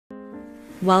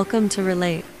Welcome to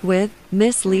Relate with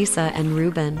Miss Lisa and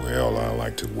Ruben. Well, I'd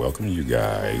like to welcome you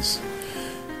guys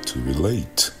to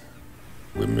Relate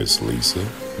with Miss Lisa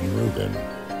and Ruben.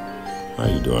 How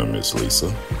you doing, Miss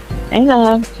Lisa? I'd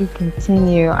love to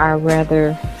continue our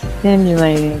rather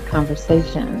stimulating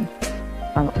conversation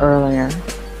from earlier.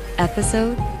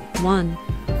 Episode 1.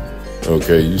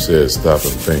 Okay, you said stop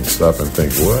and think. Stop and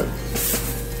think what?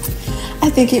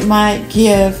 I think it might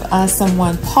give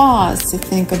someone pause to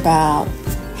think about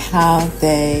how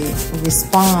they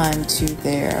respond to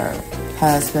their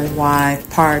husband, wife,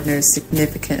 partner,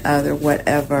 significant other,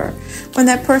 whatever, when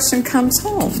that person comes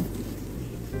home.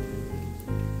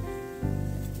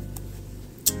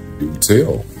 Do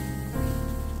tell.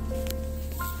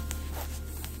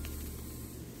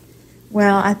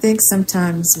 Well, I think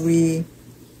sometimes we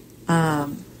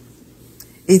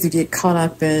either get caught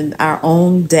up in our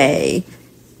own day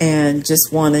and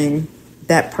just wanting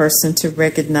that person to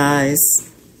recognize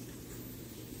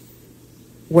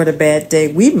what a bad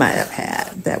day we might have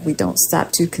had, that we don't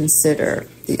stop to consider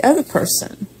the other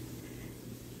person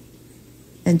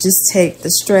and just take the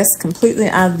stress completely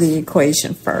out of the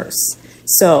equation first.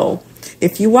 So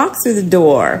if you walk through the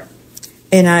door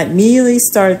and I immediately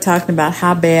started talking about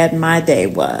how bad my day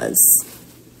was,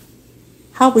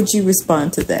 how would you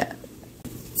respond to that?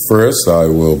 First, I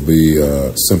will be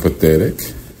sympathetic.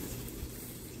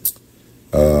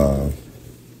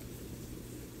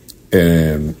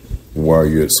 And while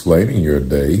you're explaining your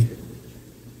day,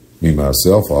 me,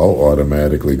 myself, I'll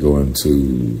automatically go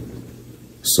into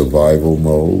survival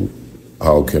mode.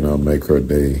 How can I make her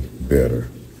day better?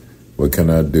 What can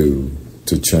I do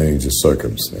to change the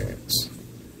circumstance?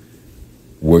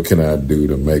 What can I do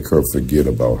to make her forget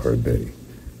about her day?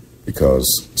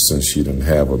 Because since she didn't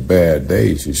have a bad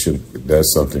day,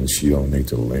 that's something she don't need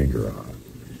to linger on.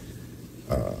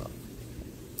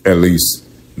 At least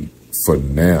for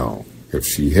now. If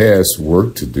she has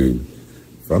work to do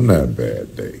from that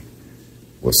bad day,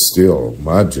 well, still,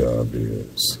 my job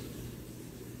is,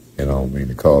 and I don't mean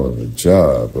to call it a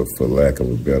job, but for lack of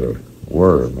a better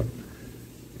word,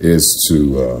 is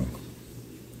to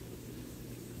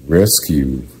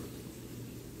rescue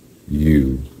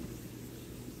you,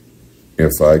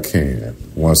 if I can,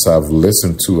 once I've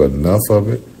listened to enough of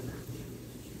it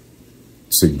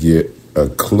to get a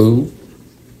clue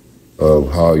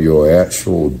of how your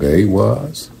actual day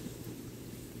was,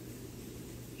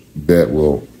 that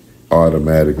will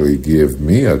automatically give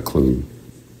me a clue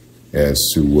as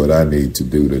to what I need to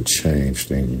do to change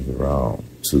things around,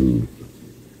 to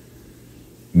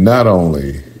not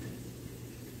only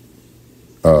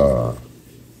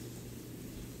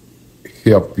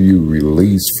help you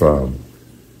release from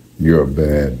your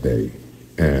bad day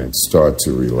and start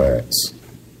to relax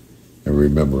and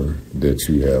remember that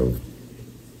you have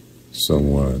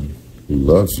someone who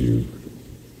loves you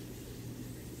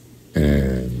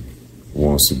and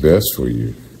wants the best for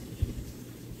you.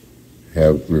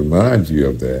 Remind you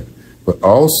of that, but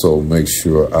also make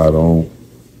sure I don't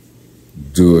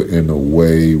do it in a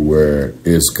way where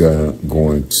it's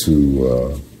going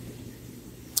to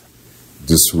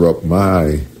disrupt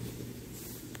my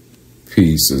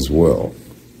peace as well,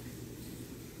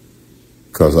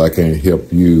 because I can't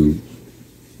help you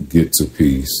get to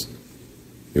peace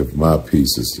if my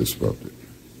peace is disrupted.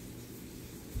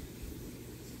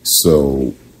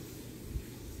 So,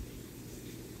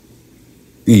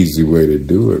 easy way to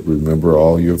do it, remember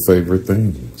all your favorite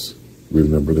things.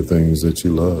 Remember the things that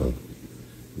you love.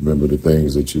 Remember the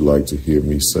things that you like to hear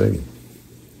me say.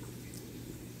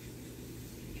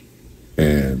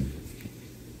 And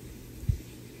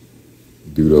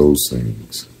do those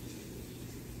things.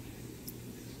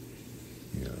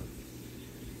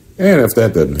 And if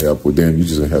that doesn't help, well, then you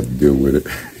just have to deal with it,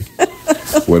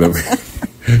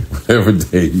 whatever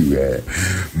day you had.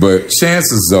 But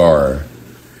chances are,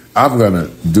 I'm going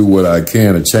to do what I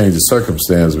can to change the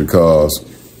circumstance, because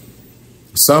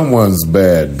someone's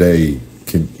bad day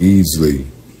can easily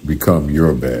become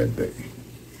your bad day.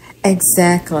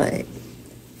 Exactly.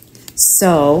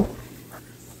 So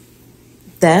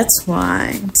that's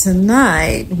why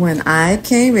tonight, when I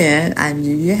came in, I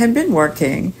knew you had been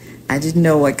working. I didn't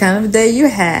know what kind of a day you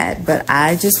had, but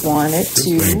I just wanted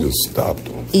to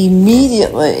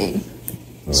immediately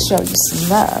show you some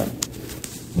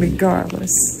love,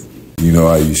 regardless. You know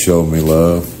how you show me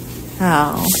love?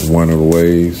 How? One of the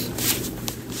ways,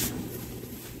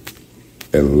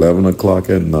 at 11 o'clock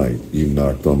at night, you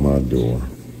knocked on my door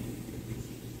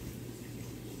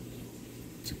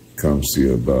to come see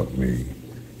about me.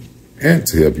 And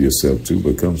to help yourself too,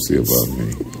 but come see about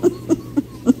me.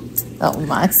 Oh,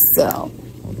 myself.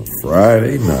 On a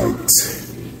Friday night.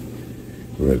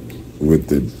 But with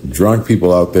the drunk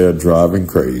people out there driving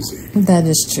crazy. That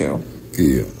is true.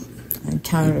 Yeah. I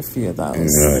encountered a few of those.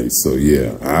 Right. So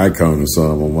yeah, I encountered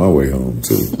some on my way home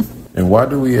too. And why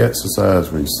do we exercise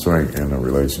restraint in a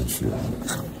relationship?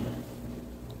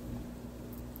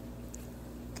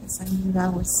 Because I knew I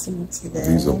would see you today.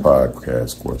 These are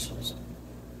podcast questions.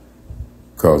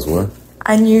 Cause what?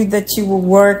 I knew that you were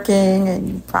working and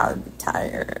you'd probably be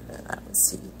tired, and I would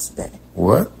see you today.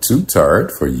 What? Too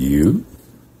tired for you?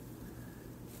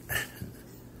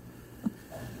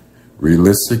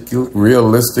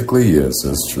 Realistically, yes,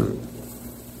 that's true.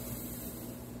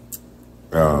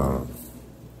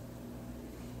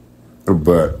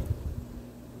 But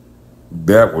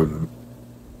that would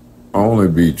only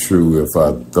be true if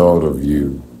I thought of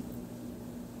you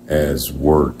as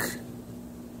work.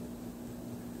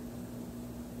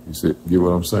 You see, get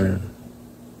what I'm saying?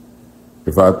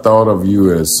 If I thought of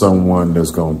you as someone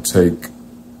that's going to take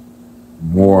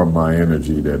more of my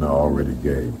energy than I already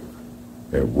gave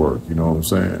at work, you know what I'm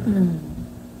saying?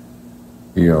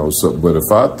 You know, so, but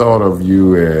if I thought of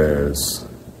you as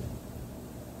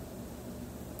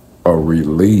a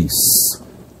release,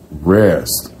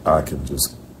 rest, I can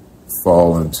just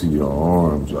fall into your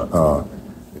arms.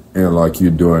 And like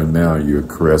you're doing now, you're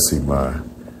caressing my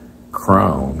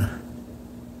crown.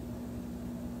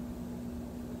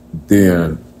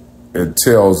 Then it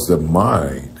tells the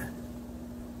mind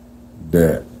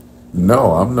that,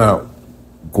 no, I'm not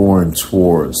going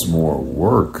towards more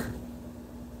work.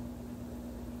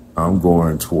 I'm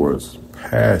going towards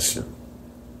passion.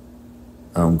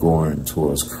 I'm going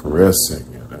towards caressing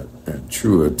and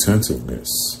true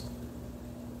attentiveness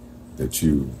that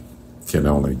you can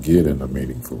only get in a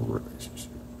meaningful relationship.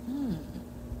 Now,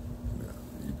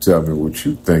 you tell me what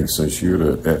you think, since you're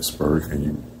the expert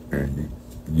and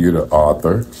you're the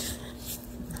author.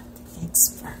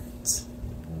 Expert.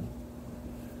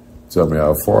 Tell me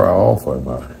how far off am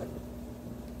I?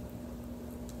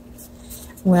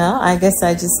 Well, I guess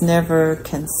I just never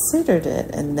considered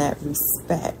it in that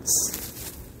respect.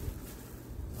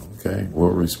 Okay,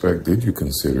 what respect did you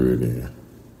consider it in?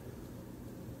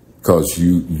 Because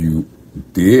you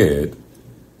did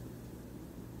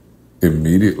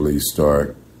immediately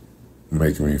start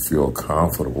making me feel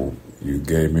comfortable. You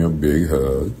gave me a big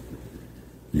hug.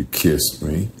 You kissed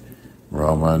me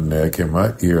around my neck and my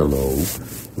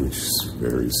earlobe, which is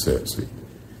very sexy.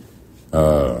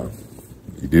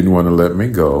 You didn't want to let me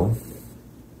go.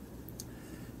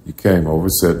 You came over,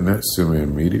 sat next to me,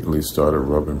 and immediately started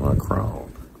rubbing my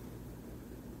crown.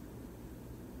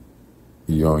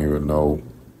 You don't even know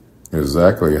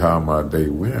exactly how my day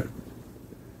went,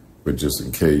 but just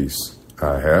in case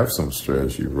I have some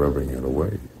stress, you're rubbing it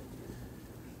away.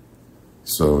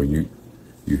 So you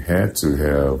had to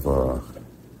have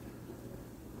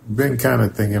been kind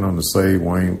of thinking on the same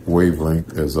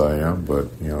wavelength as I am, but,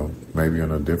 you know, maybe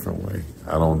in a different way.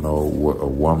 I don't know what a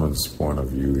woman's point of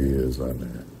view is on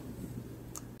that.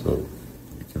 So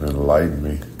you can enlighten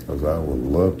me, because I would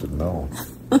love to know.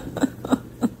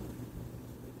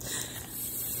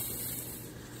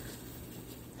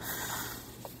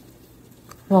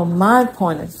 Well, my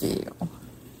point of view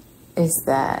is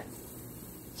that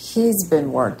he's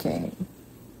been working.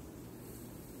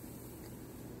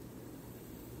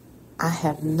 I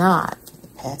have not for the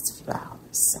past few hours,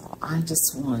 so I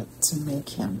just want to make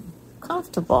him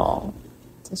comfortable,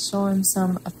 to show him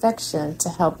some affection to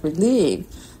help relieve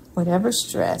whatever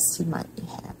stress he might be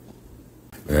having.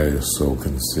 That is so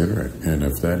considerate, and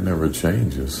if that never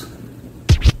changes...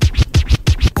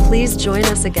 Please join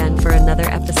us again for another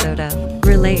episode of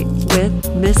Relate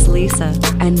with Miss Lisa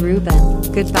and Ruben.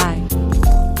 Goodbye.